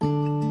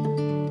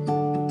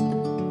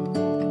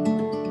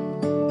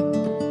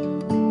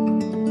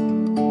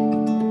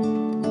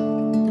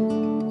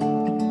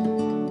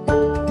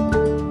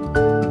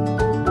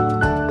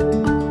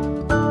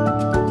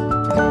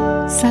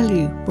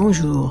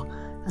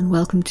and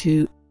welcome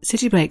to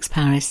City Breaks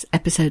Paris,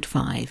 Episode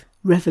 5,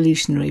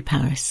 Revolutionary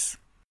Paris.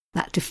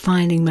 That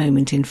defining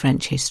moment in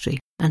French history,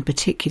 and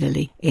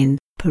particularly in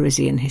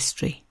Parisian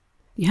history.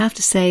 You have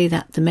to say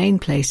that the main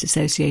place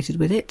associated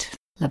with it,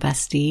 La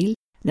Bastille,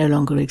 no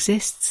longer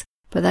exists,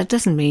 but that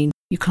doesn't mean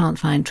you can't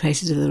find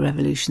traces of the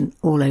revolution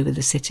all over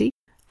the city.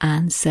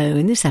 And so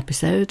in this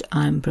episode,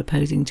 I'm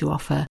proposing to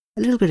offer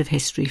a little bit of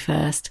history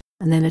first,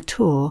 and then a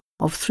tour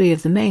of three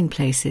of the main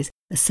places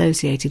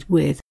associated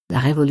with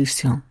La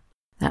Révolution.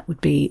 That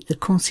would be the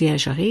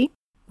Conciergerie,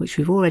 which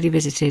we've already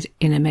visited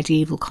in a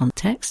medieval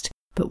context,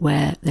 but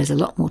where there's a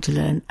lot more to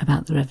learn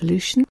about the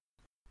revolution,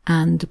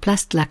 and the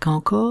Place de la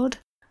Concorde,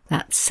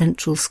 that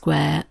central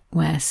square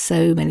where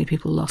so many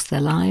people lost their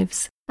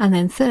lives, and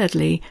then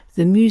thirdly,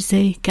 the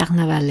Musée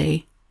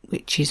Carnavalet,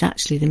 which is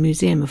actually the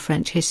Museum of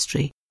French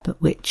History, but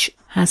which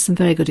has some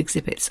very good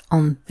exhibits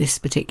on this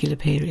particular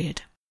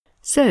period.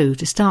 So,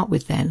 to start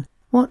with then,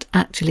 what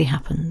actually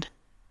happened?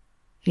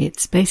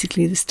 It's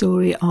basically the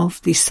story of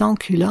the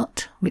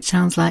sans-culottes, which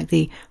sounds like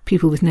the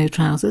people with no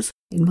trousers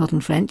in modern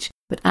French,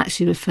 but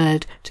actually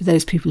referred to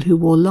those people who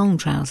wore long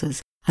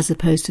trousers, as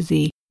opposed to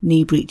the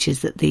knee breeches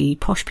that the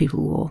posh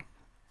people wore.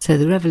 So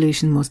the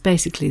revolution was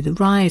basically the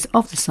rise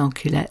of the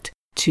sans-culottes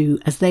to,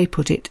 as they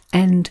put it,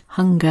 end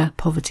hunger,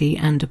 poverty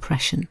and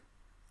oppression.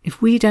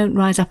 If we don't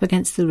rise up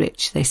against the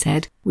rich, they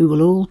said, we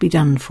will all be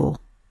done for.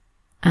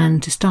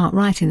 And to start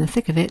right in the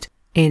thick of it,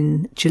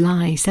 in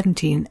July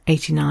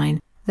 1789,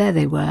 there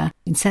they were,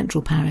 in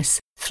central Paris,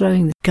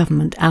 throwing the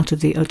government out of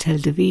the Hôtel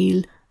de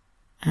Ville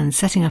and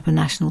setting up a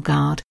National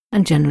Guard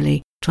and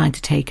generally trying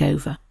to take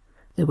over.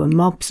 There were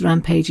mobs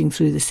rampaging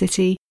through the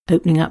city,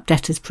 opening up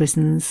debtors'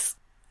 prisons,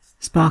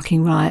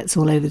 sparking riots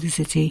all over the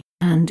city,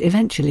 and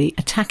eventually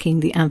attacking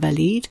the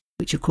Invalides,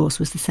 which of course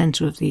was the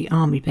centre of the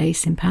army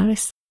base in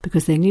Paris,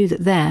 because they knew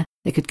that there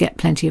they could get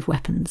plenty of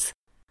weapons.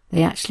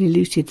 They actually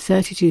looted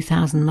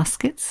 32,000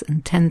 muskets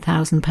and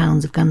 10,000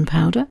 pounds of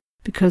gunpowder,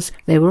 because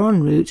they were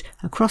en route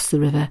across the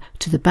river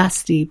to the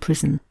Bastille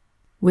prison,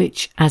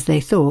 which, as they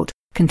thought,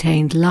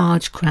 contained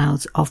large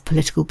crowds of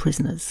political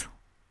prisoners.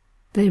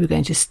 They were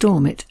going to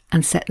storm it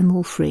and set them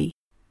all free,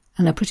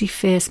 and a pretty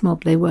fierce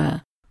mob they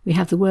were. We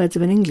have the words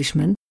of an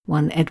Englishman,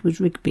 one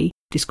Edward Rigby,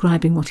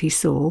 describing what he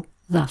saw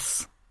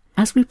thus: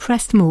 "As we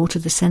pressed more to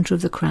the centre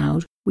of the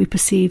crowd, we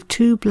perceived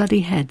two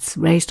bloody heads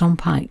raised on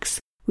pikes,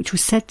 which were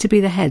said to be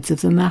the heads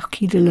of the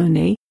Marquis de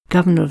Launay,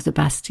 governor of the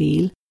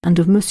Bastille, and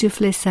of Monsieur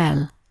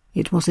Flesselles.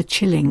 It was a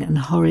chilling and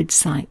horrid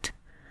sight."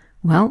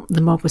 Well,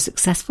 the mob was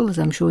successful, as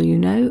I'm sure you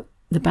know.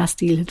 The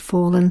Bastille had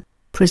fallen,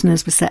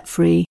 prisoners were set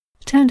free.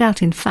 It turned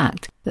out, in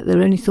fact, that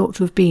there only thought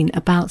to have been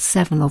about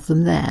 7 of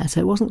them there, so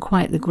it wasn't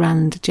quite the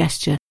grand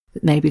gesture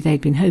that maybe they'd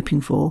been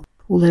hoping for,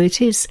 although it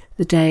is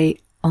the day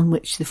on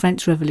which the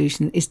French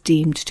Revolution is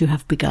deemed to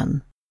have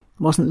begun.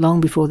 It wasn't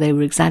long before they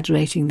were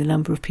exaggerating the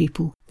number of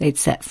people they'd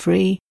set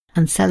free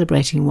and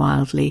celebrating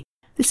wildly.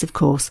 This, of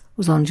course,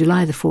 was on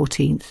July the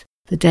 14th,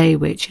 the day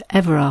which,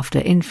 ever after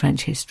in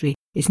French history,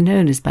 is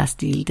known as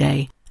Bastille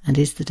Day, and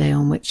is the day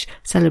on which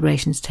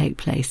celebrations take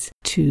place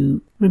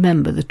to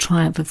remember the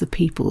triumph of the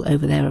people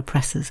over their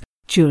oppressors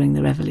during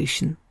the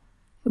Revolution.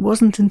 It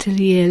wasn't until a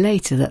year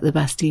later that the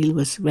Bastille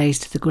was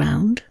razed to the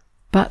ground,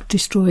 but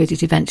destroyed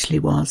it eventually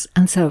was,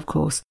 and so, of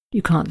course,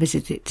 you can't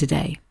visit it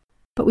today.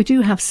 But we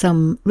do have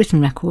some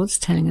written records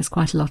telling us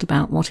quite a lot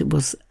about what it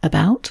was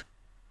about.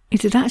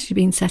 It had actually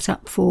been set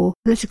up for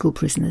political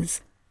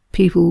prisoners,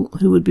 people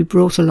who would be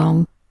brought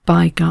along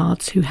by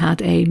guards who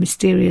had a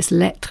mysterious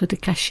lettre de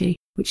cachet,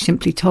 which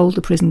simply told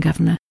the prison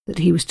governor that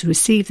he was to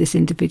receive this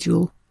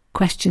individual,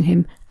 question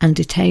him and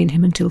detain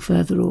him until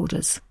further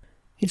orders.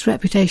 Its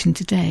reputation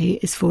today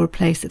is for a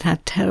place that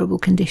had terrible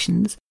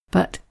conditions,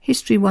 but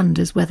history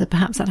wonders whether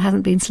perhaps that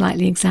hasn't been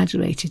slightly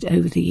exaggerated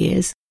over the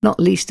years, not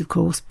least, of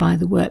course, by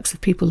the works of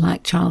people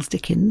like Charles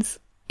Dickens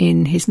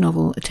in his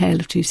novel A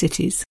Tale of Two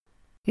Cities.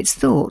 It's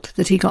thought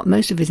that he got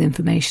most of his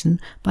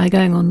information by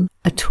going on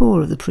a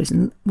tour of the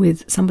prison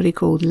with somebody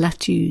called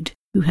Latude,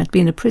 who had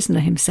been a prisoner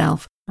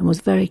himself and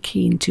was very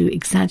keen to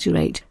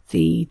exaggerate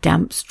the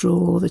damp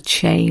straw, the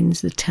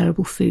chains, the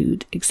terrible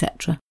food,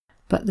 etc.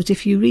 But that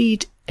if you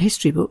read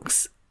history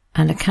books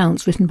and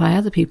accounts written by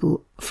other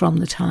people from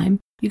the time,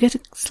 you get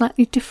a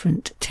slightly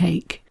different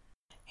take.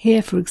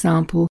 Here, for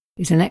example,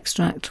 is an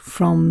extract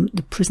from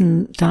the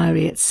prison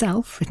diary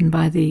itself, written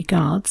by the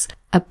guards,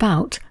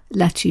 about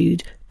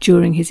Latude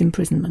during his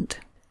imprisonment.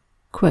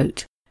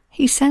 Quote,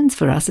 "He sends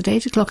for us at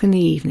 8 o'clock in the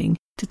evening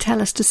to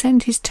tell us to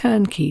send his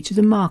turnkey to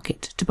the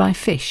market to buy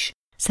fish,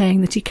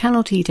 saying that he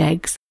cannot eat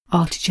eggs,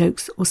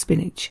 artichokes or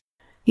spinach.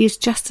 He is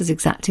just as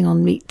exacting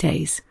on meat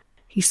days.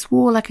 He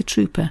swore like a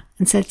trooper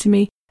and said to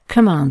me,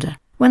 'Commander,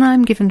 when I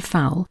am given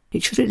fowl,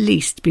 it should at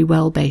least be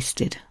well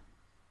basted.'"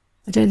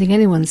 I don't think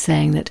anyone's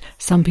saying that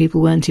some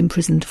people weren't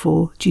imprisoned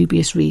for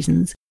dubious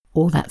reasons,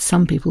 or that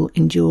some people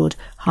endured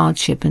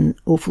hardship and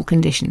awful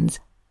conditions.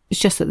 It's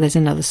just that there's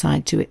another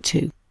side to it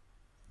too.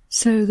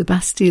 So the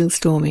Bastille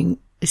storming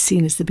is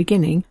seen as the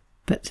beginning,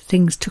 but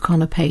things took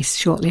on a pace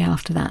shortly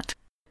after that.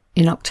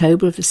 In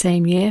October of the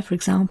same year, for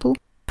example,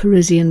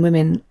 Parisian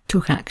women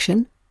took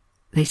action.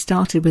 They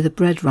started with a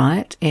bread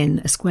riot in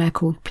a square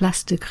called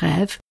Place de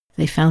Grève.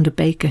 They found a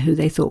baker who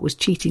they thought was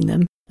cheating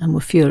them and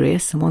were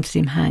furious and wanted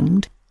him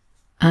hanged.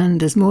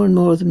 And as more and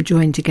more of them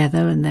joined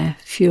together and their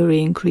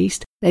fury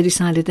increased, they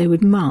decided they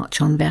would march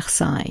on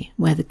Versailles,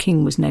 where the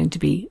king was known to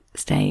be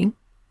staying.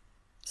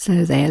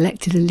 So they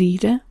elected a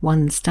leader,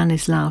 one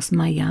Stanislas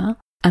Maillard,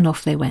 and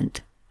off they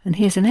went. And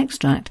here's an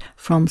extract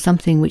from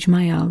something which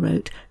Maillard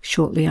wrote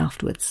shortly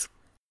afterwards.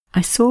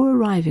 I saw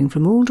arriving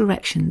from all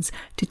directions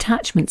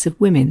detachments of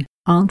women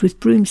armed with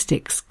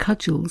broomsticks,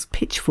 cudgels,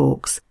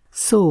 pitchforks,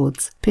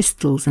 swords,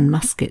 pistols and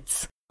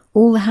muskets.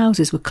 All the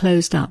houses were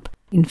closed up,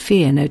 in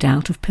fear, no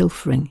doubt, of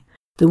pilfering.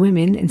 The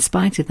women, in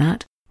spite of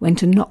that,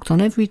 went and knocked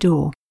on every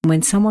door, and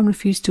when someone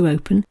refused to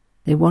open,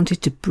 they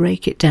wanted to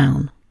break it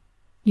down.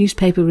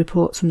 Newspaper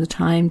reports from the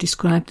time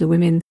described the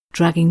women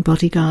dragging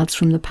bodyguards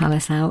from the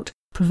palace out,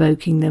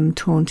 provoking them,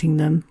 taunting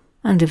them,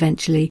 and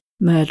eventually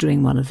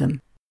murdering one of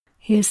them.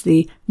 Here's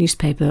the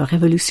newspaper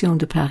Révolution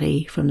de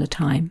Paris from the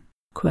time.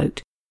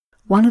 Quote,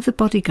 one of the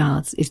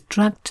bodyguards is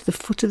dragged to the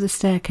foot of the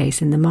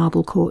staircase in the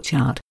marble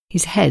courtyard.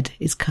 His head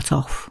is cut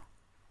off.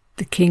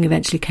 The king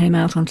eventually came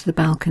out onto the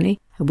balcony,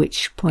 at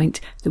which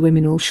point the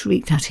women all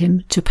shrieked at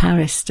him, to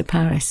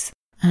Paris,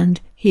 and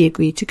he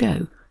agreed to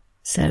go.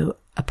 So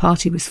a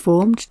party was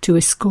formed to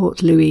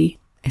escort Louis,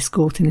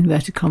 escort in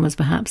inverted commas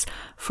perhaps,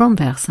 from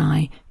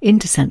Versailles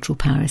into central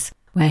Paris,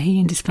 where he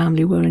and his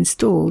family were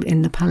installed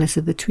in the Palace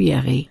of the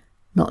Tuileries,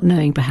 not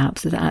knowing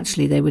perhaps that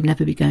actually they would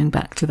never be going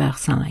back to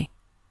Versailles.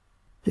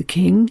 The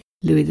king,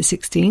 Louis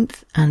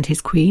XVI, and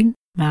his queen,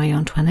 Marie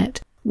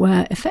Antoinette,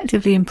 were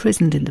effectively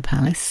imprisoned in the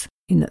palace,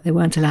 in that they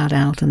weren't allowed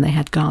out and they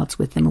had guards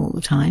with them all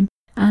the time,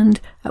 and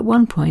at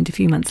one point, a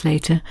few months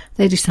later,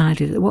 they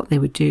decided that what they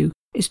would do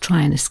is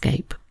try and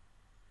escape.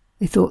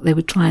 They thought they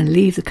would try and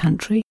leave the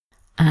country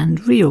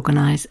and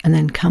reorganise and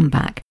then come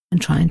back and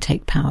try and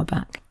take power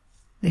back.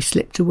 They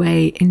slipped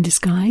away in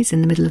disguise in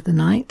the middle of the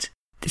night,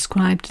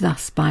 described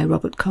thus by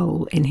Robert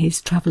Cole in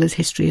his Traveller's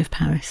History of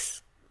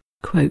Paris.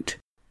 Quote,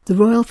 the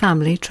royal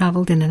family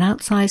travelled in an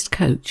outsized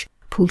coach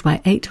pulled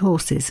by 8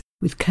 horses,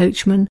 with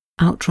coachmen,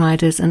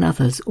 outriders and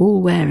others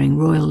all wearing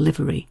royal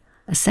livery.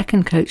 A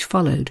second coach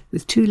followed,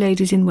 with 2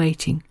 ladies in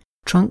waiting,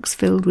 trunks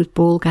filled with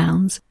ball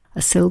gowns,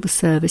 a silver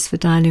service for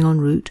dining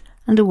en route,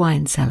 and a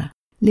wine cellar.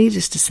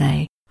 Needless to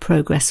say,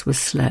 progress was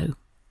slow.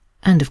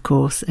 And of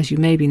course, as you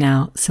may be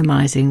now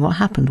surmising, what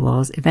happened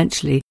was,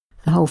 eventually,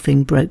 the whole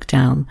thing broke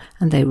down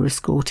and they were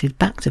escorted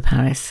back to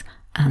Paris,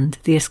 and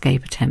the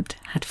escape attempt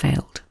had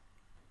failed.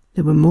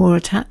 There were more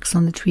attacks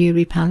on the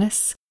Tuileries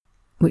Palace,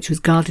 which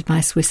was guarded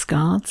by Swiss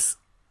guards,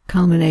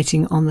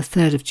 culminating on the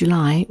 3rd of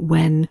July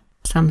when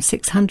some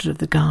 600 of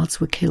the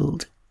guards were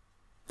killed.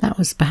 That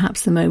was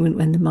perhaps the moment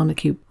when the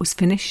monarchy was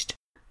finished.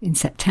 In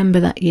September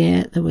that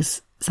year, there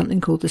was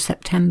something called the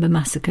September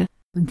Massacre,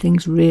 when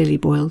things really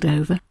boiled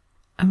over.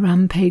 A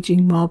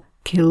rampaging mob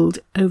killed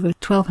over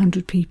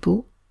 1,200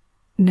 people,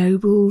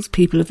 nobles,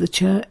 people of the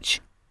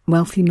church,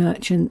 wealthy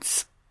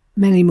merchants,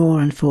 many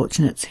more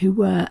unfortunates who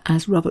were,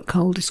 as Robert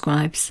Cole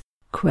describes,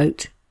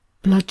 quote,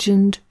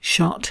 bludgeoned,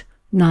 shot,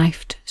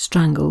 knifed,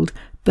 strangled,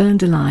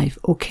 burned alive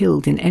or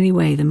killed in any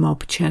way the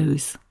mob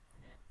chose.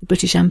 The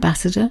British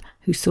ambassador,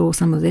 who saw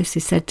some of this,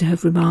 is said to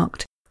have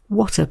remarked,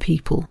 what a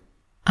people,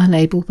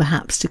 unable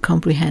perhaps to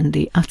comprehend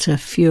the utter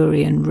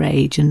fury and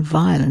rage and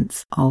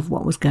violence of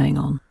what was going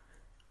on.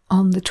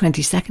 On the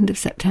 22nd of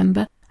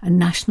September, a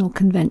national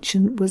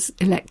convention was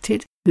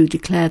elected, who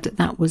declared that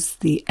that was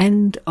the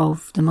end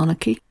of the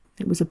monarchy.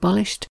 It was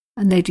abolished,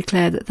 and they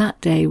declared that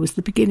that day was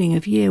the beginning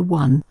of year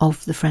 1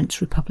 of the French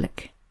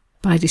Republic.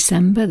 By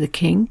December, the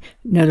king,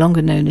 no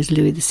longer known as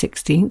Louis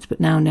XVI, but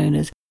now known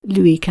as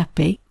Louis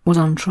Capet, was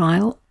on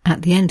trial,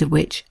 at the end of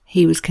which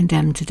he was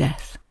condemned to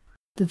death.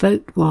 The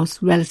vote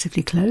was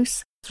relatively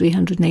close,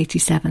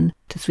 387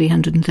 to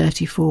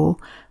 334,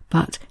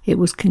 but it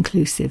was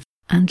conclusive,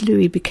 and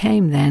Louis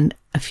became then,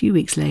 a few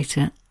weeks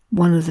later,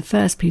 one of the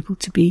first people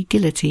to be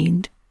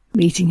guillotined,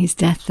 meeting his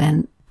death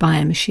then by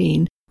a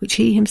machine which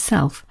he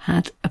himself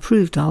had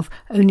approved of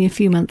only a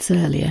few months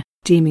earlier,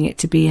 deeming it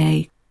to be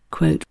a,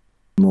 quote,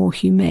 more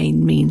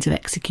humane means of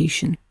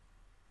execution.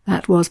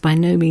 That was by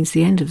no means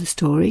the end of the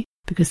story,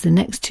 because the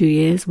next 2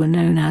 years were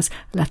known as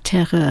La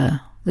Terreur,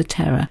 the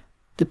Terror,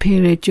 the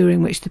period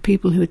during which the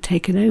people who had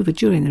taken over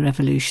during the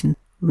Revolution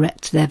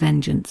wreaked their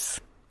vengeance.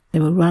 They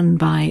were run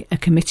by a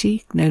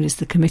committee known as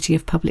the Committee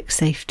of Public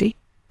Safety,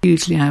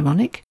 hugely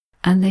ironic,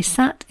 and they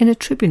sat in a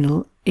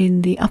tribunal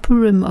in the upper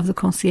room of the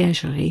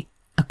Conciergerie,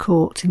 a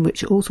court in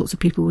which all sorts of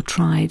people were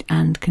tried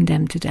and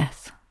condemned to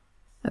death.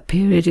 A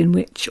period in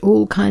which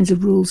all kinds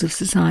of rules of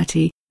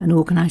society and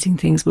organising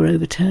things were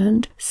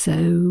overturned,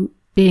 so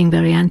being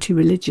very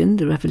anti-religion,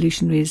 the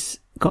revolutionaries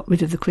got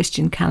rid of the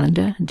Christian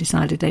calendar and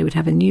decided they would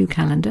have a new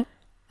calendar,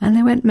 and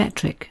they went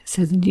metric,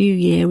 so the new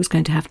year was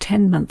going to have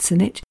 10 months in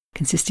it,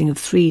 consisting of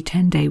 3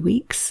 10-day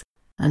weeks,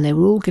 and they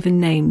were all given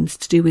names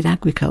to do with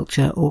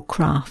agriculture or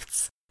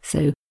crafts,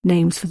 so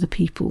names for the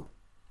people.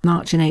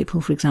 March and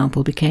April, for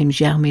example, became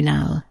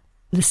Germinal,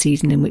 the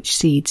season in which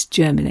seeds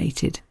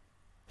germinated.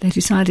 They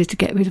decided to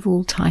get rid of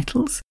all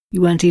titles.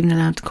 You weren't even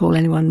allowed to call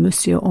anyone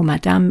monsieur or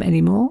madame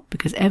anymore,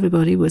 because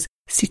everybody was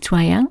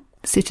citoyen,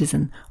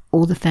 citizen,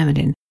 or the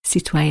feminine,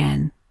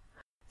 citoyenne.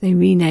 They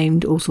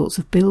renamed all sorts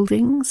of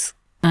buildings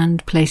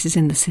and places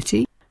in the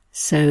city.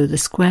 So the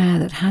square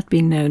that had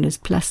been known as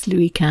Place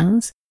Louis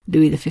XV,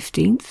 Louis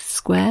XV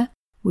Square,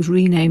 was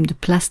renamed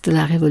Place de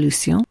la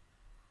Révolution.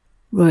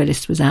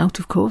 Royalist was out,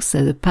 of course,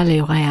 so the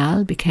Palais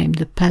Royal became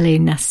the Palais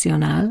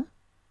National,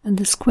 and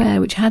the square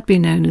which had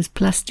been known as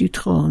Place du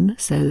Trône,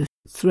 so the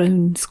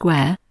Throne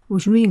Square,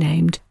 was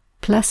renamed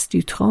Place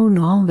du Trône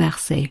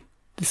Renversé,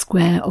 the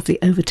square of the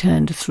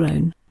overturned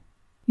throne.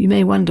 You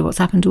may wonder what's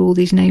happened to all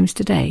these names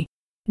today.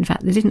 In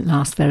fact, they didn't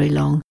last very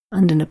long.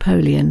 Under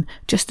Napoleon,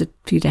 just a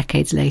few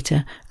decades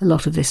later, a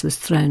lot of this was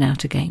thrown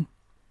out again.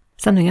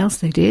 Something else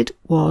they did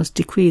was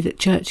decree that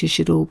churches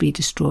should all be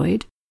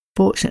destroyed.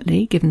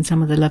 Fortunately, given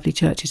some of the lovely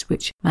churches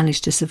which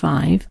managed to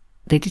survive,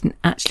 they didn't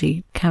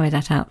actually carry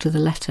that out to the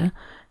letter.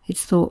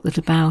 It's thought that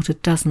about a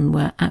dozen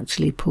were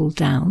actually pulled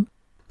down,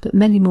 but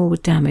many more were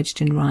damaged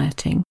in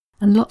rioting,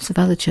 and lots of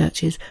other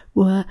churches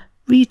were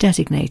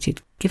redesignated,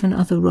 given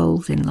other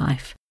roles in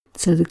life.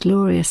 So the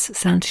glorious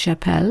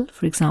Sainte-Chapelle,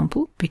 for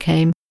example,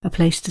 became a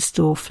place to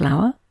store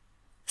flour.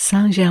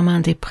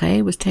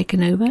 Saint-Germain-des-Prés was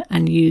taken over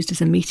and used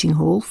as a meeting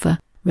hall for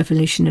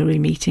revolutionary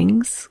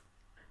meetings.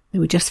 They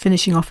were just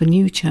finishing off a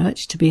new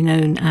church to be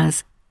known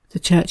as the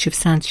Church of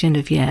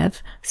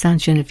Sainte-Geneviève,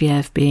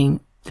 Sainte-Geneviève being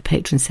the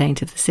patron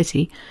saint of the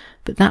city,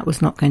 but that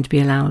was not going to be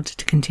allowed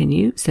to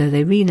continue, so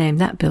they renamed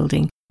that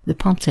building the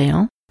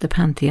Panthéon, the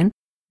Pantheon.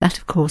 That,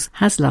 of course,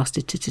 has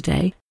lasted to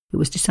today. It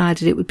was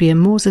decided it would be a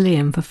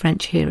mausoleum for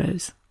French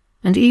heroes.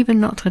 And even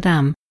Notre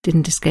Dame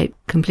didn't escape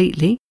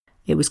completely.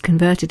 It was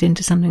converted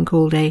into something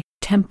called a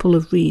Temple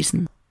of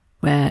Reason,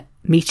 where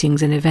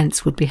meetings and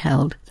events would be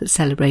held that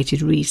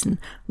celebrated reason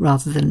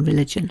rather than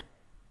religion.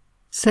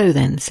 So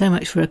then, so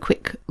much for a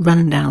quick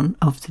rundown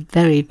of the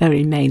very,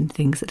 very main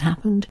things that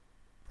happened.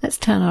 Let's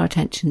turn our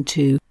attention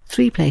to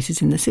 3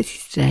 places in the city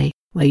today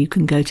where you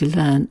can go to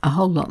learn a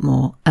whole lot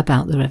more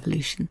about the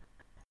revolution.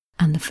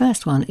 And the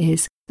first one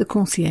is the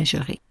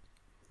Conciergerie.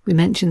 We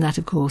mentioned that,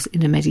 of course,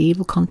 in a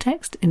medieval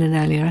context in an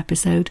earlier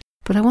episode,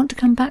 but I want to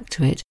come back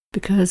to it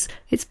because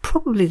it's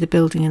probably the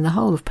building in the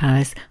whole of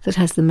Paris that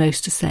has the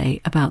most to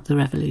say about the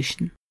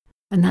revolution.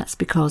 And that's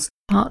because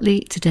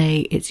partly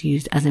today it's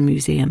used as a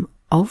museum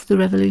of the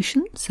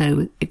revolution,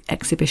 so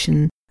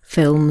exhibition,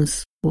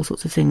 films, all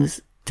sorts of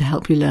things to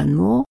help you learn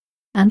more,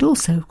 and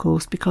also, of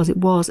course, because it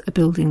was a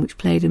building which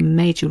played a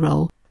major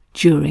role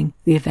during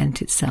the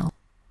event itself.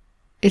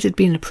 It had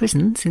been a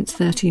prison since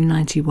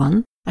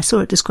 1391. I saw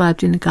it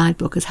described in the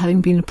guidebook as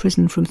having been a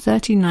prison from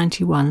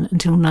 1391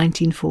 until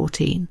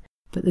 1914,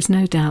 but there's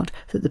no doubt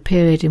that the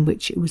period in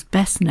which it was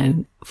best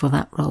known for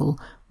that role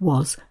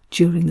was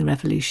during the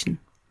Revolution.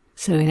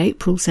 So in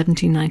April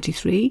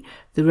 1793,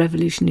 the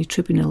Revolutionary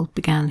Tribunal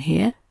began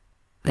here.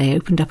 They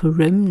opened up a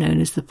room known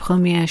as the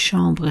Première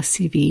Chambre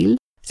Civile,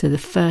 so the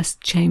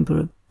first chamber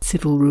of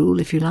civil rule,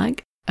 if you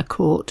like, a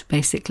court,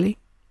 basically.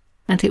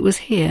 And it was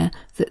here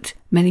that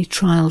many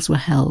trials were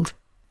held.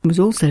 It was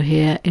also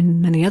here,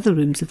 in many other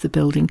rooms of the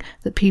building,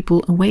 that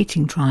people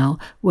awaiting trial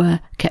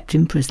were kept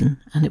in prison,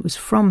 and it was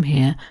from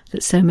here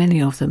that so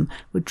many of them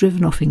were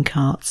driven off in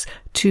carts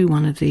to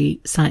one of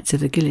the sites of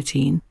the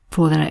guillotine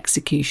for their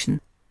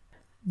execution.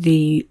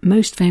 The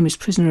most famous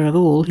prisoner of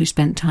all who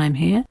spent time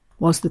here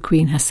was the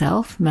Queen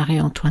herself, Marie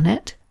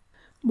Antoinette.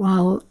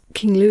 While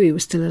King Louis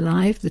was still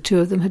alive, the two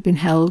of them had been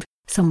held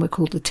somewhere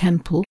called the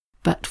Temple,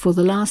 but for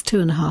the last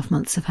 2.5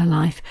 months of her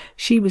life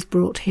she was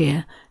brought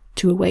here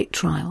to await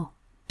trial.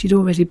 She'd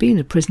already been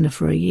a prisoner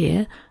for a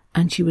year,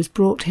 and she was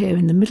brought here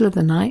in the middle of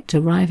the night,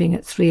 arriving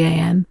at 3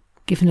 a.m,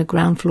 given a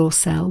ground floor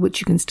cell, which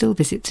you can still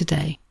visit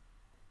today.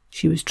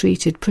 She was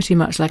treated pretty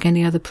much like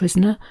any other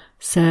prisoner,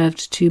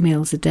 served 2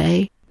 meals a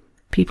day.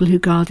 People who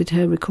guarded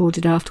her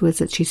recorded afterwards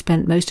that she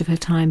spent most of her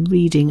time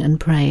reading and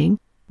praying,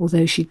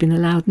 although she'd been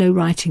allowed no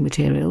writing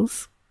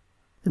materials.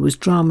 There was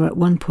drama at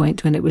one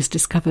point when it was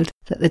discovered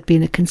that there'd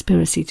been a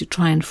conspiracy to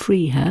try and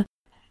free her,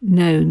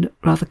 known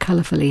rather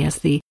colourfully as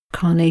the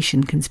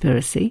Carnation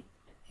Conspiracy.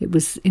 It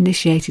was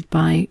initiated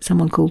by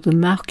someone called the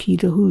Marquis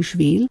de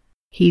Rougeville.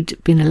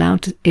 He'd been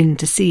allowed in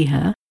to see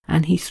her,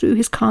 and he threw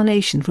his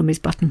carnation from his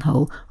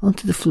buttonhole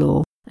onto the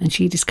floor, and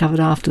she discovered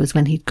afterwards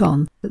when he'd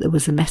gone that there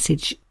was a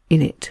message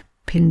in it,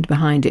 pinned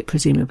behind it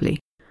presumably.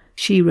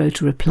 She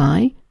wrote a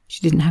reply.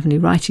 She didn't have any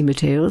writing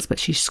materials, but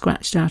she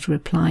scratched out a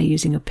reply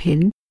using a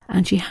pin,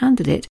 and she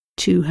handed it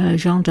to her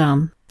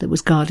gendarme that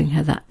was guarding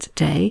her that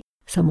day,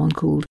 someone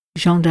called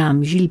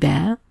Gendarme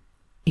Gilbert.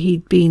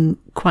 He'd been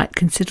quite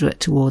considerate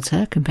towards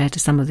her compared to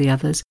some of the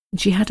others, and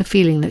she had a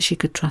feeling that she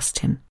could trust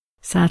him.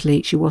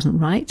 Sadly, she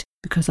wasn't right,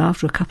 because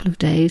after a couple of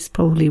days,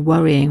 probably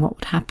worrying what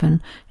would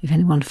happen if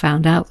anyone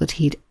found out that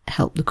he'd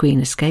helped the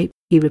Queen escape,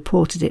 he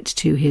reported it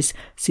to his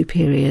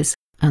superiors,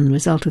 and the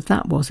result of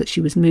that was that she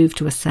was moved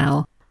to a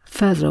cell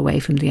further away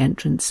from the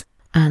entrance,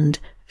 and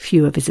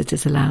fewer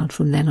visitors allowed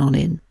from then on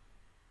in.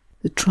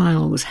 The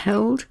trial was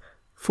held,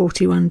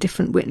 41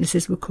 different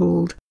witnesses were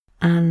called,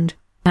 and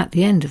At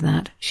the end of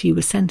that, she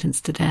was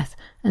sentenced to death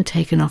and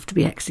taken off to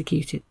be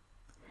executed.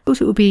 I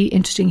thought it would be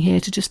interesting here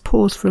to just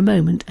pause for a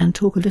moment and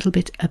talk a little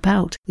bit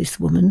about this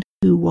woman.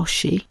 Who was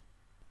she?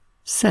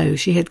 So,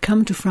 she had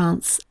come to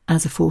France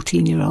as a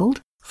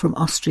 14-year-old from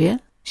Austria.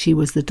 She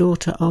was the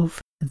daughter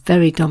of a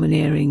very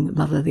domineering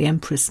mother, the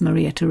Empress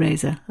Maria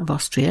Theresa of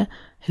Austria,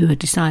 who had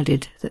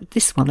decided that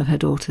this one of her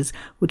daughters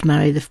would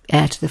marry the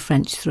heir to the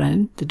French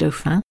throne, the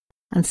Dauphin,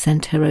 and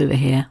sent her over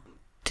here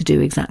to do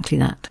exactly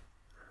that.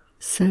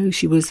 So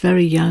she was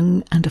very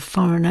young and a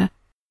foreigner,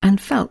 and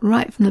felt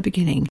right from the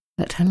beginning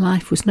that her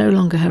life was no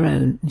longer her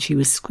own, and she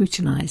was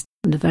scrutinised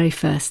from the very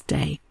first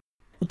day.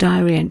 A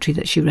diary entry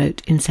that she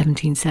wrote in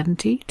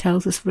 1770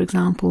 tells us, for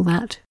example,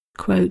 that,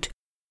 quote,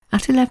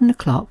 "At 11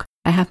 o'clock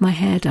I have my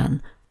hair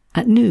done.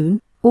 At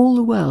noon all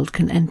the world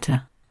can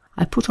enter.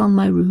 I put on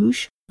my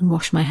rouge and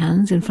wash my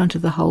hands in front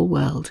of the whole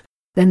world.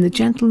 Then the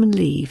gentlemen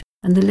leave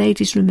and the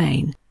ladies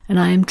remain, and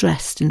I am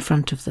dressed in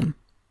front of them."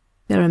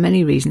 There are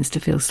many reasons to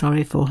feel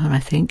sorry for her, I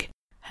think.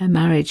 Her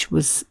marriage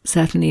was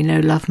certainly no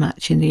love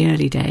match in the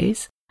early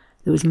days.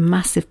 There was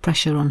massive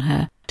pressure on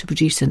her to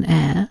produce an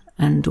heir,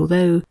 and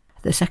although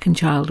the second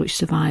child which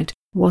survived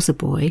was a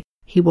boy,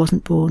 he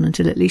wasn't born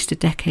until at least a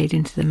decade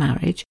into the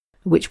marriage,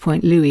 at which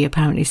point Louis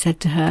apparently said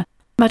to her,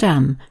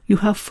 "Madame, you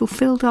have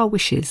fulfilled our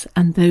wishes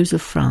and those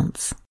of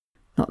France."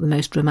 Not the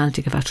most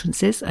romantic of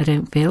utterances, I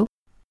don't feel.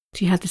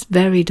 She had this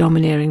very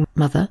domineering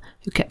mother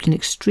who kept an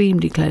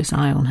extremely close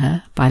eye on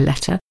her by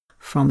letter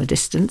from a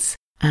distance,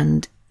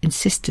 and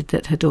insisted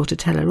that her daughter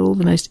tell her all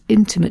the most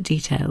intimate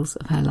details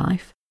of her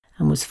life,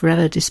 and was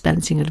forever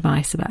dispensing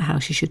advice about how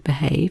she should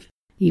behave,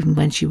 even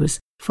when she was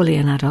fully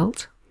an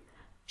adult.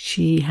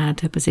 She had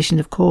her position,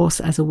 of course,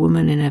 as a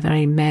woman in a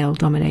very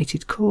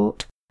male-dominated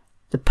court.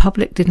 The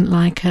public didn't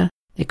like her.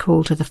 They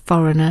called her the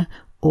foreigner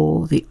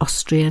or the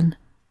Austrian,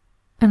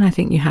 and I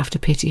think you have to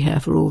pity her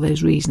for all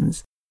those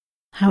reasons.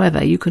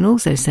 However, you can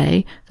also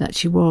say that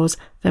she was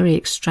very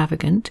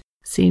extravagant,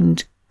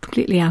 seemed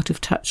completely out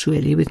of touch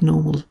really with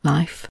normal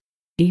life.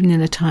 Even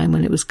in a time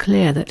when it was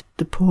clear that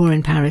the poor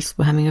in Paris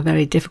were having a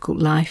very difficult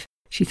life,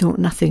 she thought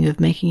nothing of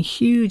making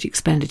huge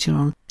expenditure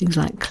on things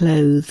like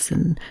clothes,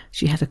 and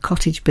she had a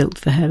cottage built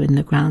for her in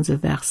the grounds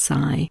of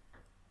Versailles.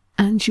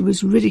 And she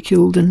was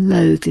ridiculed and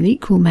loathed in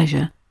equal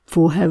measure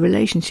for her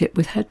relationship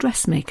with her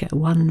dressmaker,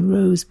 one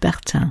Rose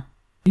Bertin,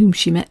 whom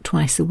she met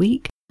twice a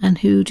week, and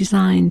who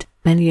designed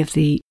many of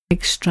the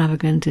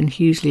extravagant and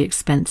hugely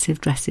expensive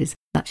dresses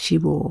that she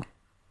wore.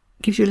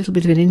 It gives you a little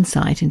bit of an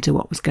insight into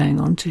what was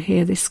going on to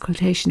hear this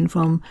quotation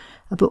from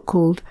a book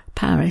called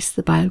Paris,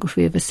 the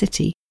Biography of a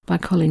City by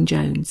Colin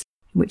Jones,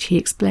 in which he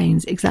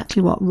explains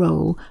exactly what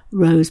role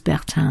Rose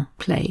Bertin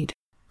played.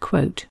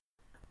 Quote,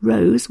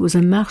 "Rose was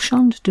a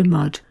marchande de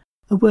mode,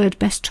 a word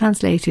best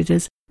translated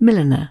as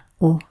milliner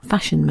or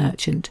fashion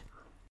merchant.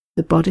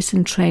 The bodice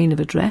and train of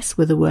a dress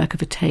were the work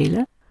of a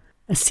tailor.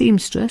 A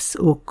seamstress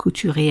or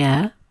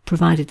couturière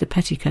provided the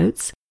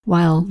petticoats,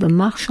 while the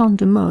marchand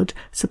de mode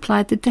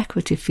supplied the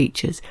decorative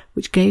features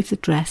which gave the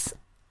dress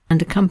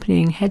and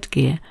accompanying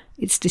headgear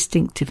its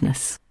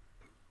distinctiveness."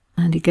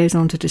 And he goes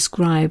on to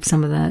describe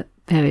some of the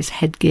various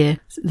headgear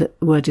that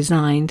were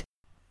designed,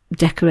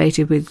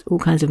 decorated with all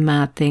kinds of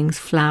mad things,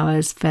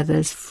 flowers,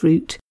 feathers,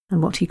 fruit,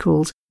 and what he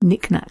calls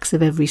knickknacks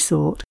of every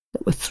sort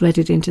that were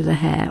threaded into the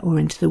hair or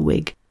into the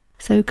wig,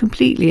 so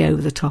completely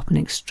over the top and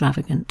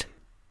extravagant.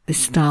 This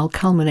style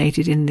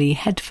culminated in the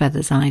head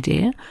feathers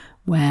idea,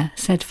 where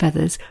said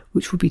feathers,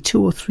 which would be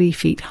 2 or 3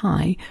 feet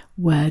high,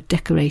 were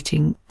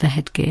decorating the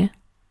headgear.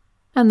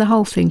 And the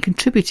whole thing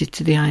contributed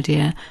to the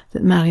idea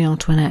that Marie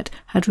Antoinette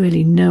had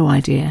really no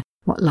idea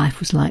what life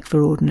was like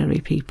for ordinary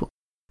people.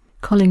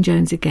 Colin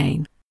Jones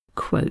again,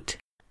 quote,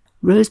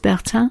 "Rose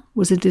Bertin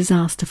was a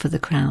disaster for the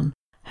crown.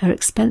 Her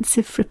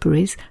expensive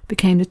fripperies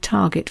became the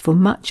target for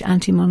much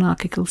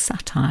anti-monarchical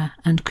satire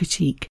and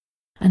critique,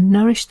 and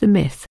nourished the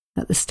myth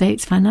that the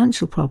state's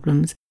financial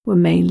problems were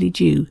mainly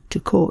due to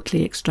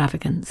courtly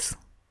extravagance."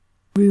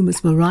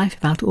 Rumours were rife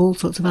about all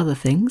sorts of other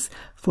things,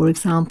 for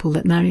example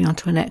that Marie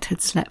Antoinette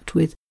had slept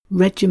with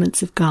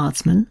regiments of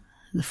guardsmen,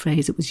 the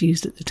phrase that was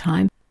used at the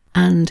time,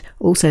 and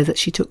also that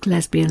she took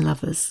lesbian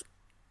lovers.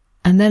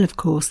 And then, of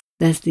course,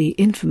 there's the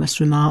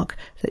infamous remark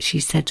that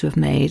she's said to have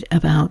made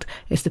about,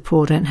 if the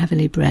poor don't have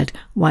any bread,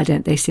 why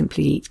don't they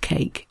simply eat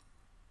cake?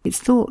 It's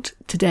thought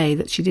today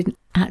that she didn't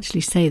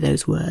actually say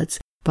those words,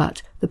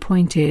 but the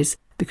point is,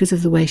 because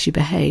of the way she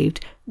behaved,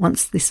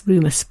 once this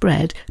rumour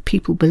spread,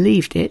 people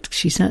believed it.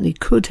 She certainly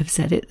could have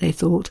said it, they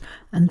thought,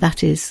 and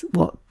that is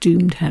what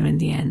doomed her in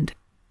the end.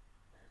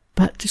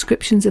 But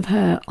descriptions of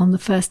her on the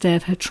first day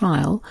of her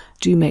trial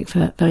do make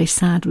for very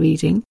sad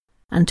reading.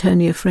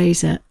 Antonia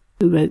Fraser,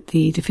 who wrote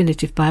the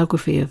definitive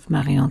biography of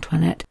Marie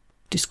Antoinette,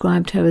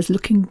 described her as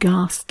looking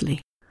ghastly,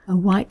 a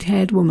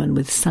white-haired woman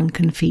with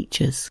sunken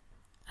features.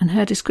 And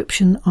her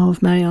description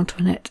of Marie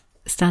Antoinette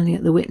standing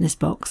at the witness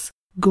box,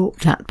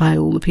 gawped at by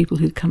all the people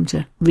who'd come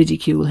to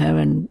ridicule her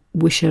and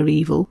wish her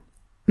evil,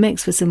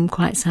 makes for some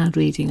quite sad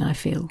reading, I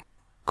feel.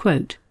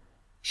 Quote,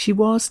 "She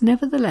was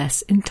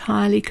nevertheless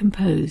entirely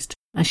composed,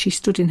 as she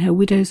stood in her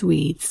widow's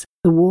weeds,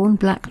 the worn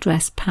black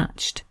dress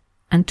patched,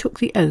 and took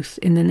the oath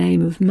in the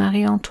name of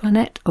Marie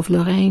Antoinette of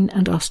Lorraine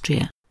and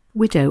Austria,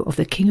 widow of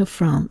the King of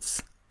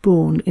France,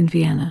 born in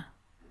Vienna.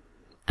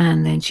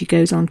 And then she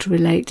goes on to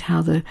relate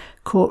how the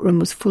courtroom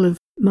was full of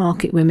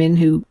market women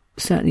who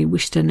certainly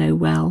wished her no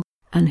well,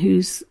 and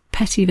whose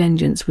petty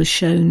vengeance was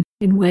shown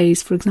in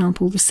ways, for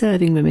example, the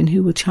serving women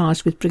who were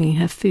charged with bringing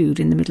her food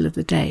in the middle of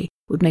the day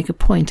would make a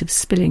point of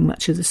spilling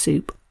much of the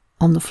soup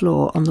on the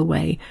floor on the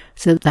way,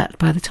 so that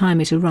by the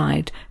time it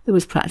arrived there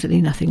was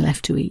practically nothing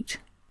left to eat.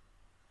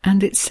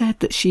 And it's said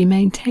that she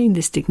maintained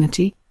this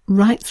dignity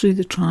right through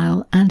the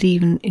trial, and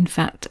even, in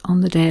fact,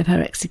 on the day of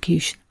her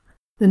execution.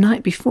 The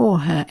night before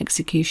her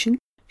execution,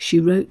 she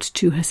wrote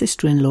to her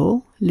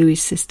sister-in-law,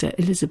 Louis's sister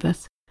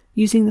Elizabeth,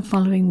 using the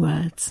following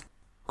words,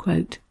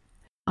 quote,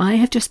 "I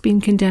have just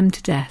been condemned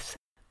to death,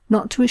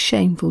 not to a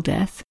shameful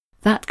death,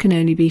 that can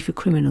only be for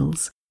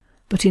criminals,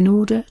 but in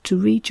order to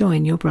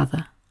rejoin your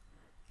brother.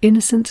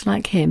 Innocent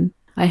like him,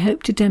 I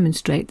hope to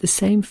demonstrate the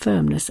same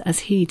firmness as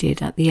he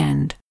did at the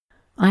end.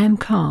 I am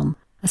calm,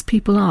 as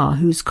people are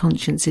whose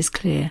conscience is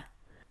clear.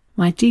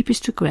 My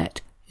deepest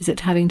regret is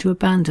at having to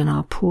abandon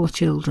our poor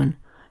children.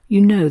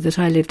 You know that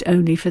I lived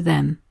only for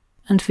them,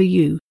 and for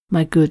you,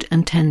 my good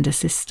and tender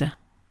sister."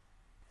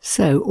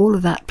 So all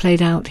of that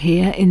played out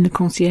here in the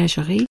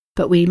Conciergerie,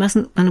 but we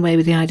mustn't run away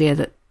with the idea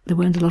that there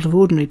weren't a lot of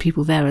ordinary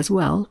people there as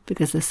well,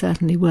 because there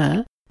certainly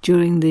were.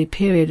 During the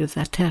period of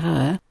the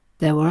Terreur,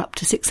 there were up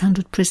to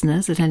 600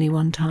 prisoners at any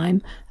one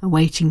time,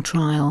 awaiting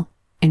trial,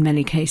 in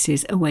many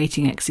cases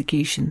awaiting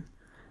execution.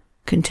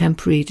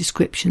 Contemporary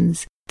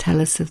descriptions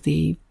tell us of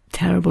the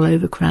terrible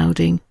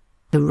overcrowding,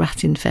 the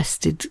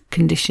rat-infested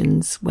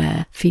conditions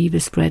where fever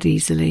spread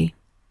easily,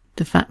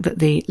 the fact that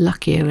the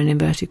luckier, in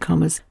inverted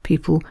commas,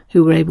 people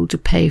who were able to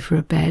pay for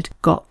a bed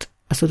got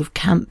a sort of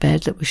camp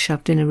bed that was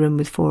shoved in a room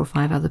with 4 or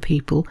 5 other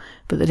people,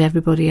 but that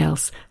everybody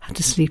else had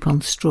to sleep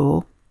on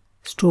straw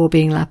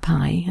being la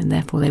paille, and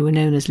therefore they were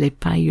known as les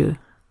pailleux.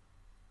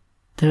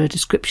 There are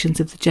descriptions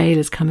of the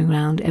jailers coming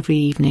round every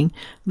evening,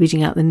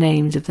 reading out the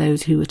names of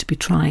those who were to be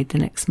tried the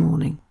next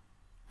morning.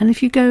 And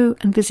if you go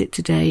and visit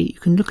today, you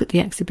can look at the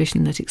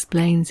exhibition that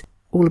explains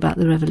all about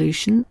the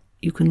revolution.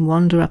 You can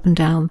wander up and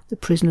down the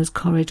prisoners'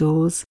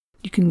 corridors.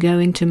 You can go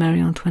into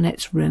Marie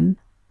Antoinette's room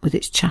with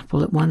its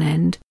chapel at one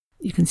end.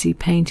 You can see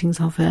paintings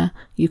of her.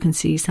 You can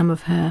see some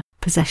of her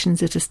possessions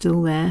that are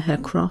still there, her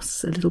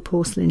cross, a little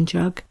porcelain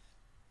jug.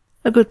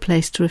 A good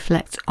place to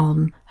reflect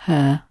on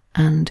her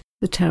and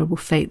the terrible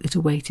fate that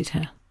awaited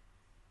her.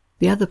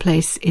 The other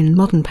place in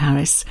modern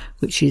Paris,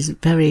 which is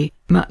very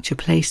much a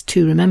place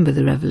to remember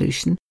the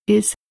revolution,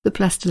 is the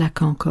Place de la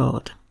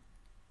Concorde.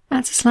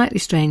 That's a slightly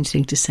strange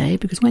thing to say,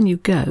 because when you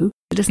go,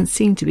 there doesn't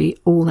seem to be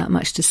all that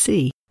much to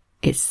see.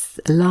 It's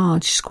a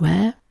large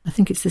square, I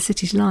think it's the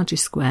city's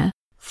largest square,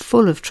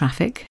 full of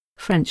traffic,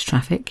 French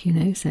traffic,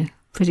 so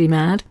pretty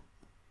mad.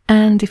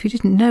 And if you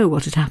didn't know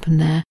what had happened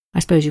there, I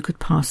suppose you could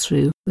pass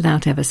through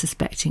without ever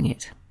suspecting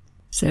it.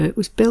 So it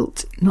was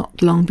built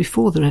not long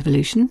before the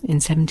Revolution, in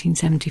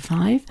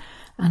 1775,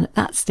 and at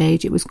that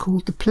stage it was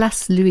called the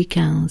Place Louis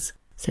XV,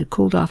 so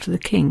called after the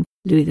King,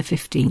 Louis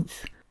XV.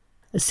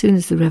 As soon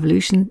as the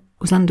Revolution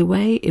was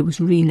underway, it was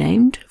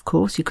renamed. Of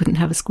course, you couldn't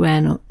have a square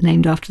not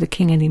named after the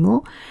King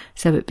anymore,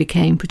 so it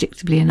became,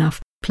 predictably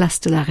enough, Place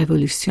de la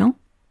Révolution,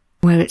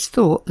 where it's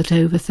thought that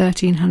over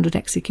 1,300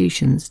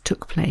 executions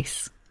took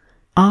place.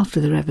 After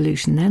the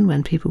Revolution then,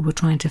 when people were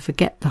trying to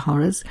forget the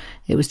horrors,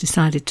 it was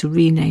decided to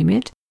rename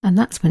it, and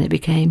that's when it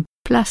became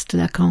Place de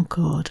la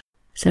Concorde.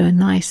 So a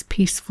nice,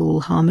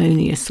 peaceful,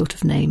 harmonious sort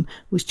of name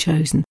was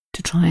chosen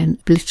to try and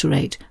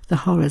obliterate the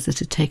horrors that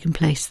had taken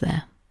place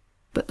there.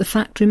 But the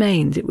fact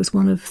remains it was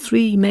one of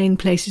 3 main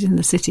places in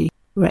the city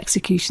where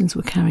executions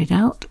were carried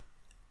out,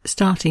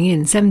 starting in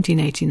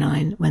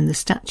 1789 when the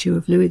statue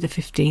of Louis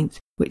XV,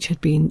 which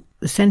had been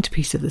the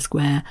centrepiece of the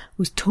square,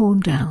 was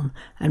torn down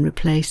and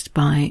replaced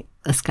by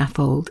a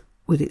scaffold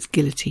with its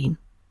guillotine.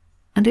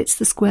 And it's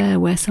the square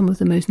where some of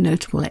the most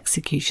notable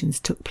executions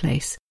took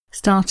place,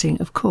 starting,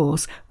 of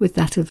course, with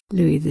that of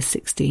Louis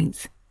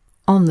XVI,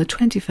 on the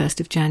 21st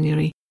of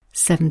January,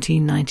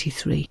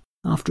 1793,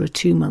 after a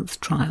 2-month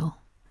trial.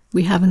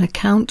 We have an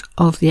account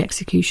of the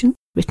execution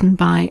written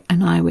by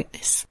an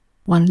eyewitness,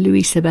 one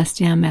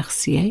Louis-Sébastien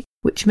Mercier,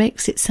 which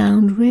makes it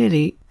sound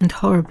really and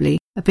horribly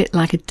a bit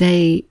like a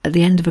day at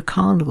the end of a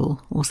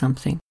carnival or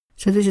something.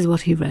 So this is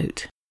what he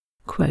wrote,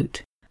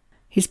 quote,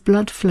 "His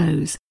blood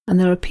flows, and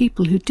there are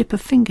people who dip a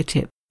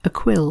fingertip, a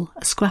quill,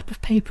 a scrap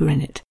of paper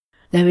in it.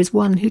 There is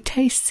one who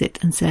tastes it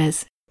and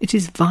says, 'It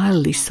is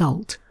vilely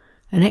salt.'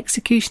 An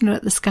executioner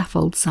at the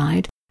scaffold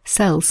side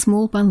sells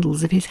small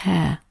bundles of his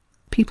hair.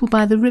 People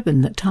buy the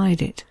ribbon that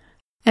tied it.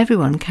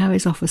 Everyone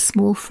carries off a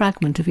small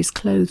fragment of his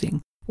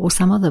clothing or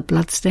some other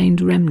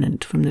blood-stained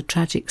remnant from the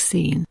tragic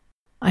scene.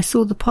 I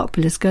saw the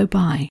populace go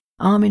by,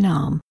 arm in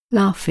arm,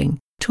 laughing,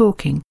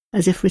 talking,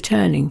 as if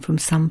returning from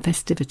some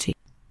festivity."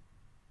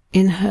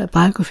 In her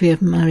biography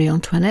of Marie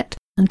Antoinette,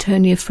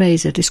 Antonia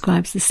Fraser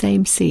describes the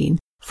same scene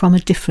from a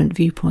different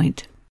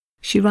viewpoint.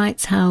 She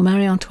writes how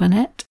Marie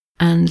Antoinette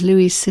and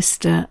Louis's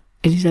sister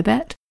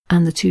Elisabeth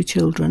and the 2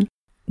 children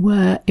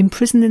were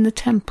imprisoned in the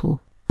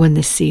temple when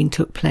this scene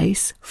took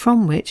place,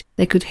 from which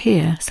they could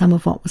hear some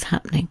of what was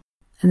happening.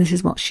 And this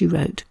is what she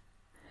wrote.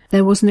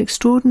 There was an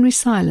extraordinary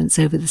silence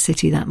over the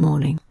city that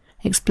morning,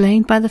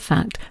 explained by the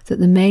fact that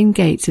the main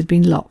gates had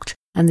been locked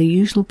and the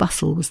usual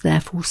bustle was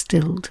therefore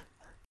stilled.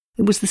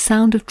 It was the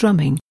sound of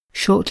drumming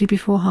shortly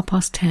before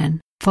 10:30,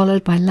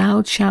 followed by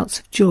loud shouts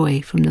of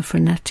joy from the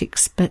frenetic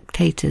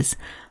spectators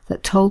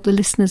that told the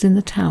listeners in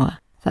the tower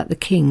that the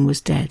king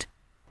was dead.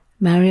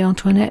 Marie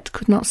Antoinette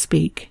could not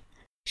speak.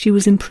 She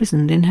was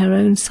imprisoned in her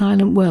own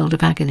silent world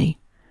of agony.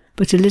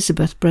 But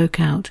Elizabeth broke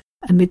out,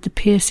 amid the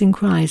piercing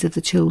cries of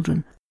the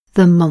children.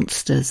 The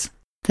monsters!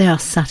 They are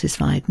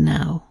satisfied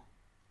now.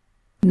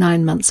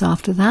 9 months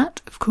after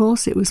that, of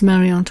course, it was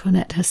Marie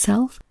Antoinette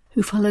herself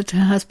who followed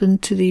her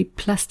husband to the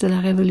Place de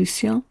la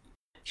Révolution.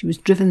 She was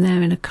driven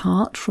there in a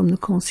cart from the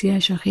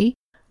Conciergerie,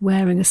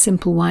 wearing a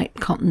simple white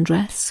cotton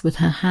dress with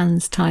her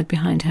hands tied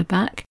behind her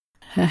back.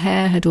 Her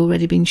hair had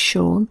already been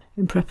shorn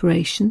in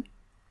preparation,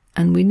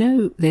 and we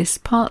know this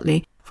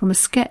partly from a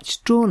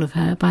sketch drawn of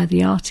her by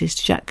the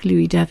artist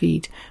Jacques-Louis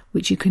David,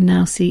 which you can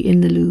now see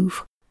in the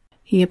Louvre.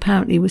 He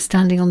apparently was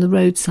standing on the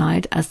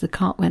roadside as the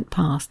cart went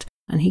past,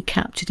 and he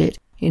captured it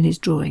in his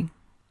drawing.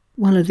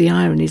 One of the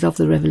ironies of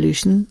the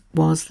revolution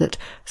was that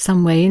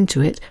some way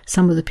into it,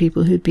 some of the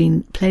people who'd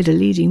played a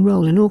leading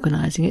role in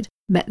organising it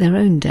met their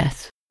own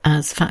death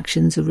as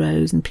factions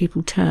arose and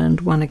people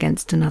turned one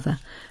against another.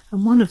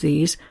 And one of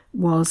these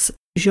was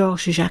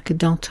Georges Jacques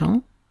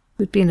Danton,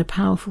 who'd been a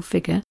powerful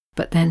figure,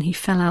 but then he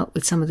fell out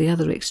with some of the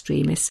other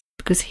extremists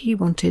because he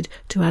wanted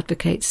to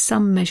advocate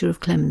some measure of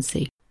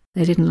clemency.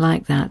 They didn't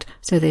like that,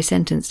 so they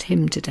sentenced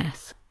him to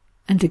death.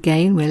 And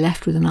again we're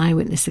left with an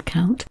eyewitness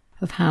account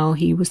of how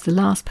he was the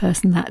last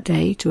person that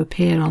day to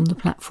appear on the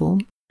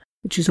platform,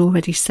 which was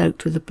already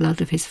soaked with the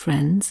blood of his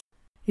friends.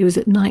 It was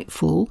at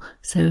nightfall,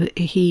 so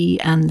he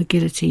and the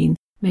guillotine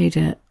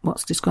made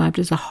what's described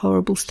as a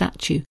horrible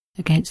statue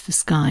against the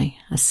sky,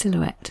 a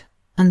silhouette.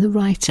 And the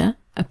writer,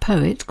 a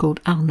poet called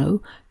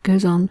Arnaud,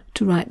 goes on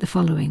to write the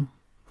following,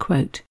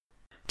 quote,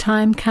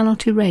 "Time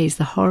cannot erase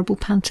the horrible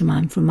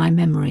pantomime from my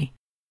memory.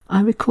 I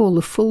recall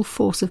the full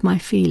force of my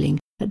feeling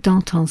at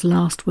Danton's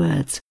last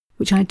words,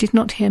 which I did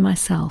not hear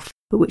myself,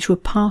 but which were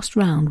passed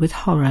round with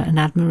horror and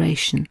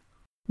admiration.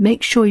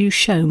 Make sure you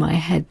show my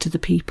head to the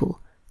people.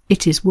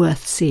 It is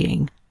worth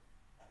seeing."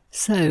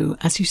 So,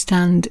 as you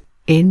stand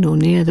in or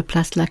near the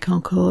Place de la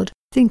Concorde,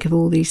 think of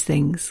all these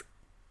things.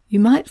 You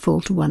might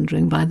fall to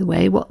wondering, by the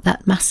way, what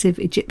that massive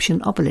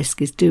Egyptian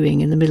obelisk is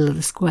doing in the middle of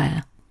the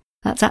square.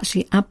 That's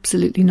actually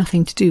absolutely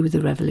nothing to do with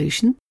the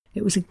revolution.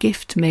 It was a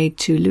gift made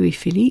to Louis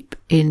Philippe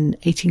in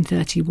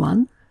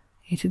 1831.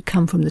 It had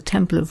come from the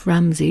Temple of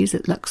Ramses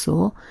at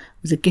Luxor.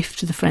 It was a gift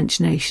to the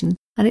French nation,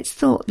 and it's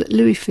thought that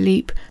Louis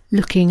Philippe,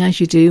 looking as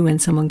you do when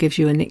someone gives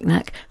you a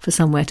knick-knack for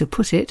somewhere to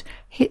put it,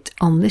 hit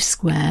on this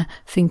square,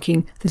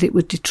 thinking that it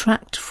would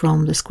detract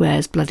from the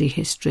square's bloody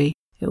history.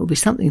 It would be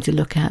something to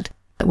look at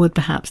that would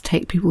perhaps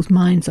take people's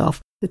minds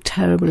off the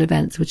terrible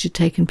events which had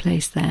taken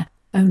place there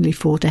only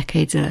 4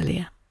 decades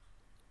earlier.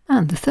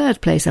 And the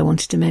third place I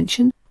wanted to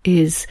mention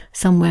is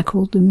somewhere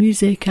called the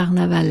Musée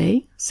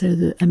Carnavalet,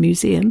 so a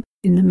museum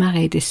in the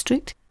Marais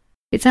district.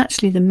 It's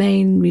actually the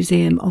main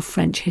museum of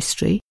French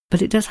history,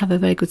 but it does have a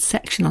very good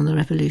section on the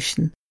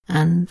revolution.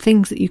 And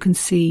things that you can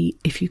see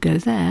if you go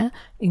there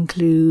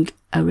include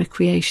a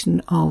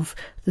recreation of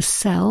the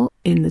cell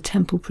in the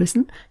Temple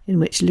prison in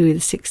which Louis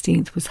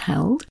XVI was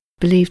held,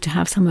 believed to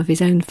have some of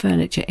his own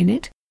furniture in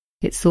it.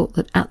 It's thought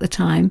that at the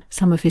time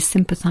some of his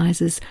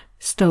sympathisers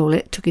stole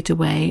it, took it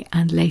away,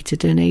 and later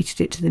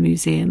donated it to the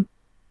museum.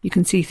 You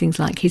can see things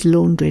like his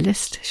laundry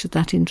list, should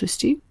that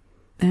interest you.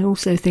 There are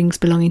also things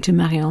belonging to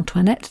Marie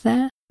Antoinette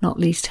there, not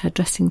least her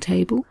dressing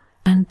table,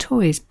 and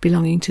toys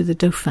belonging to the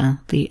Dauphin,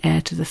 the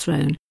heir to the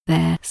throne,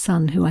 their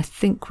son, who I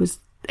think was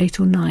 8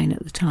 or 9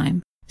 at the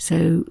time.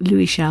 So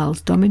Louis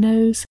Charles'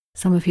 dominoes,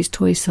 some of his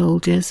toy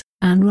soldiers,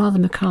 and rather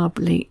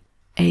macabrely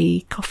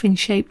a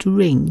coffin-shaped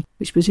ring,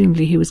 which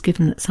presumably he was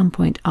given at some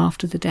point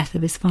after the death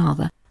of his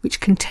father, which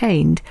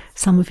contained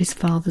some of his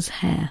father's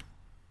hair.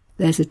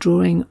 There's a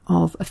drawing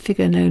of a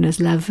figure known as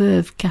La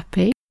Veuve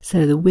Capet,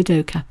 so the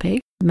widow Capet,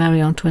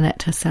 Marie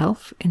Antoinette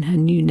herself, in her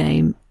new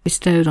name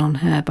bestowed on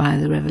her by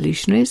the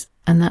revolutionaries,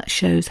 and that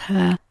shows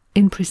her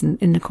in prison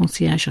in the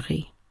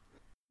Conciergerie.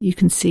 You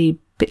can see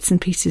bits and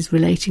pieces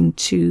relating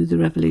to the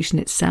revolution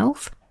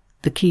itself.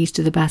 The keys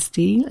to the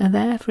Bastille are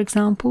there, for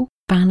example,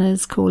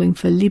 banners calling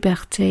for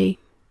liberté,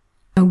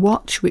 a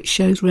watch which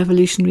shows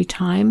revolutionary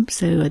time,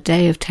 so a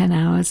day of 10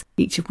 hours,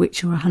 each of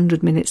which are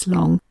 100 minutes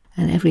long,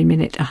 and every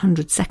minute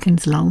 100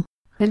 seconds long.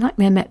 They like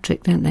their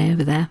metric, don't they,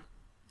 over there?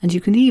 And you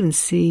can even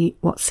see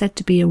what's said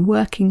to be a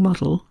working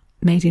model,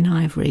 made in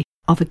ivory,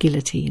 of a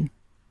guillotine.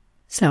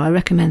 So I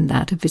recommend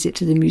that, a visit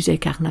to the Musée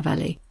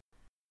Carnavalet.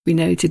 We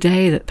know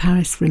today that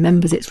Paris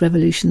remembers its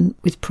revolution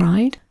with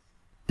pride.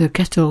 The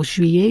 14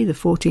 juillet, the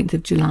 14th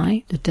of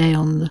July, the day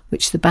on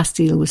which the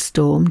Bastille was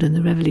stormed and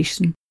the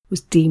revolution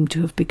was deemed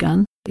to have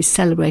begun, is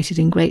celebrated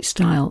in great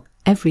style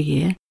every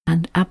year,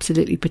 and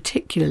absolutely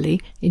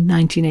particularly in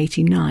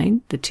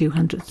 1989, the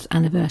 200th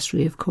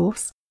anniversary of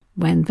course,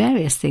 when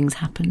various things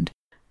happened.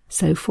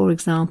 So, for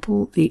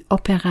example, the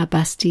Opéra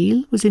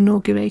Bastille was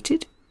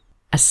inaugurated,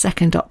 a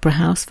second opera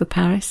house for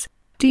Paris,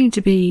 deemed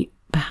to be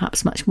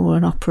perhaps much more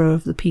an opera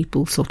of the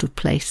people sort of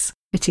place,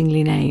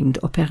 fittingly named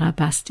Opéra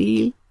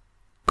Bastille,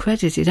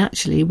 credited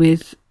actually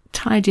with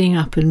tidying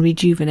up and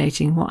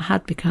rejuvenating what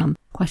had become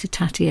quite a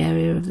tatty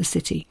area of the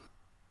city.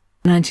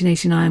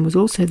 1989 was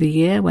also the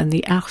year when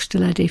the Arche de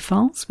la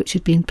Défense, which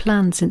had been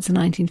planned since the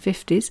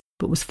 1950s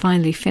but was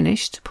finally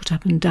finished, put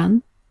up and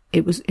done,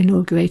 it was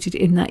inaugurated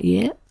in that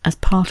year as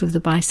part of the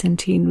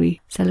bicentenary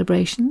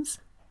celebrations,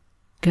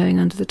 going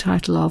under the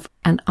title of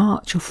An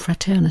Arch of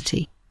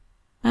Fraternity.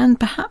 And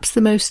perhaps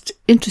the most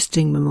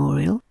interesting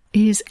memorial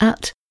is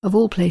at, of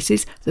all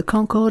places, the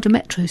Concorde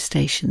metro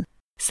station.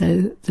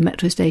 So the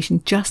metro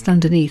station just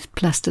underneath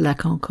Place de la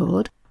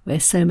Concorde, where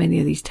so many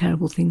of these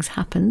terrible things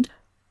happened.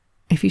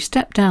 If you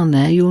step down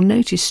there, you'll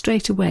notice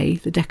straight away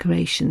the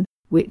decoration,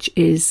 which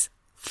is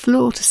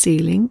floor to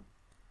ceiling,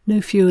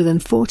 no fewer than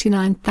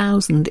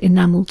 49,000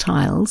 enamel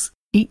tiles,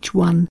 each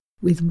one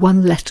with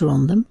one letter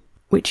on them,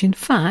 which in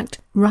fact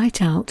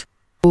write out,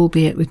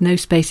 albeit with no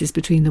spaces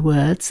between the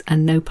words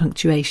and no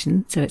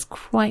punctuation, so it's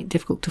quite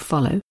difficult to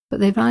follow, but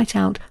they write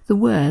out the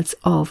words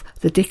of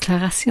the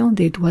Déclaration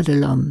des droits de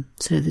l'homme,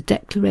 so the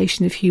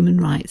Declaration of Human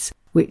Rights,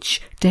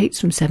 which dates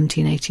from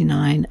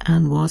 1789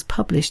 and was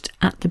published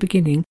at the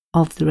beginning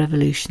of the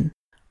Revolution.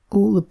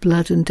 All the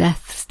blood and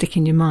death stick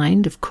in your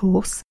mind, of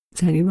course,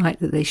 it's only right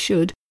that they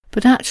should,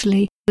 but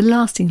actually the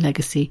lasting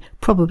legacy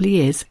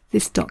probably is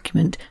this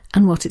document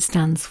and what it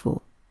stands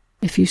for.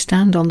 If you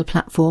stand on the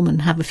platform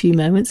and have a few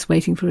moments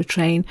waiting for a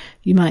train,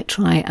 you might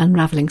try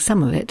unravelling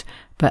some of it,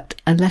 but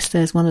unless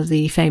there's one of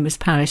the famous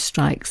Paris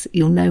strikes,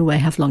 you'll no way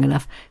have long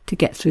enough to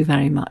get through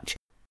very much.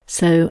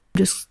 So I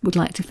just would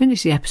like to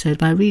finish the episode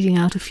by reading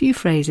out a few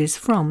phrases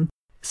from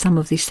some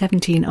of the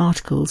 17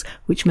 articles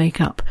which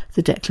make up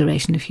the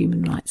Declaration of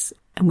Human Rights,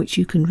 and which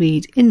you can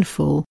read in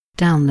full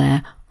down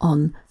there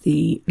on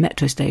the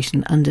metro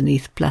station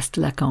underneath Place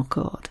de la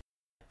Concorde.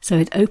 So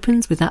it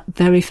opens with that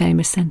very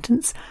famous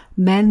sentence,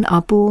 "Men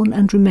are born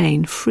and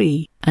remain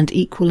free and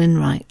equal in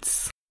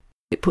rights."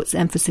 It puts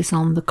emphasis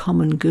on the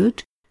common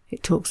good.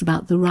 It talks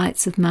about the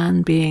rights of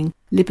man being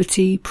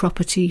liberty,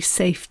 property,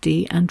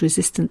 safety, and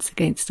resistance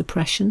against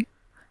oppression.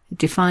 It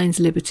defines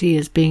liberty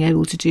as being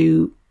able to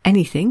do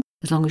anything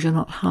as long as you're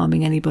not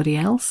harming anybody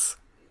else.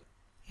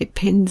 It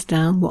pins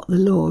down what the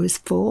law is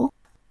for,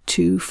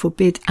 to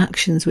forbid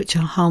actions which are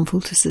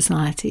harmful to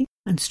society,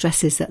 and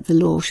stresses that the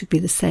law should be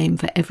the same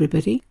for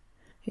everybody.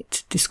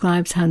 It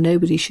describes how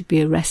nobody should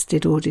be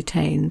arrested or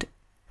detained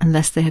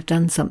unless they have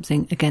done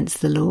something against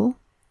the law,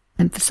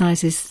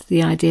 emphasises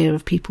the idea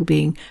of people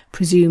being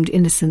presumed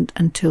innocent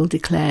until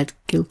declared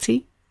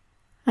guilty,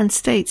 and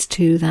states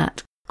too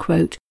that,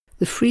 quote,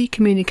 "the free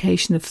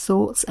communication of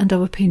thoughts and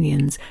of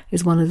opinions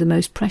is one of the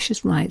most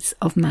precious rights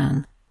of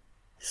man."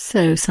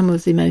 So some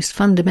of the most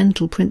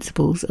fundamental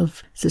principles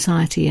of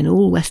society in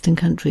all Western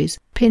countries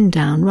pinned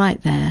down right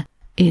there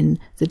in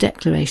the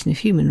Declaration of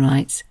Human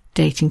Rights,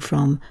 dating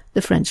from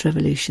the French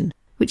Revolution,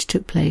 which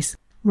took place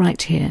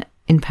right here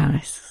in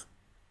Paris.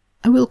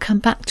 I will come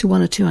back to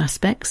one or two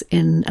aspects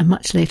in a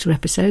much later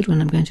episode when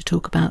I'm going to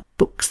talk about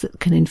books that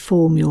can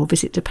inform your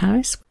visit to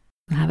Paris.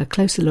 We'll have a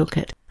closer look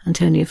at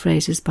Antonia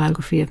Fraser's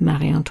biography of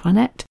Marie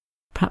Antoinette,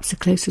 perhaps a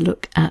closer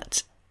look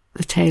at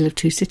The Tale of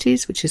Two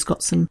Cities, which has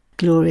got some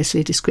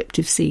gloriously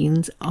descriptive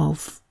scenes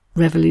of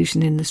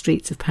revolution in the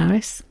streets of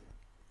Paris.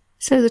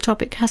 So the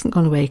topic hasn't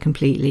gone away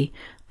completely,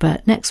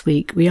 but next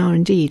week we are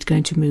indeed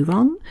going to move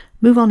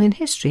on in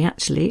history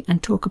actually,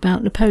 and talk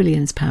about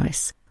Napoleon's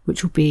Paris,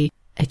 which will be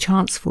a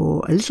chance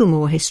for a little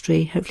more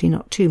history, hopefully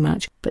not too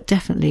much, but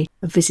definitely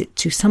a visit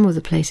to some of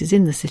the places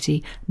in the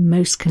city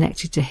most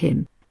connected to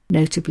him,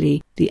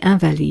 notably the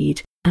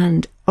Invalides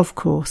and, of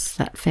course,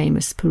 that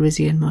famous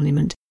Parisian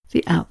monument,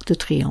 the Arc de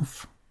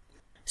Triomphe.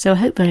 So I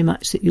hope very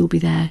much that you'll be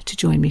there to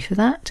join me for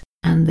that,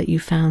 and that you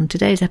found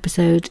today's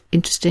episode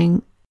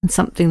interesting and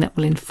something that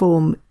will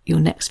inform your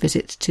next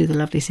visit to the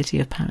lovely city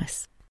of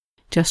Paris.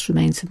 Just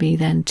remains for me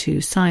then to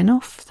sign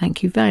off.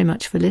 Thank you very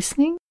much for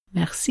listening.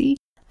 Merci.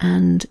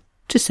 And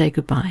to say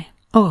goodbye.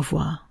 Au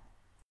revoir.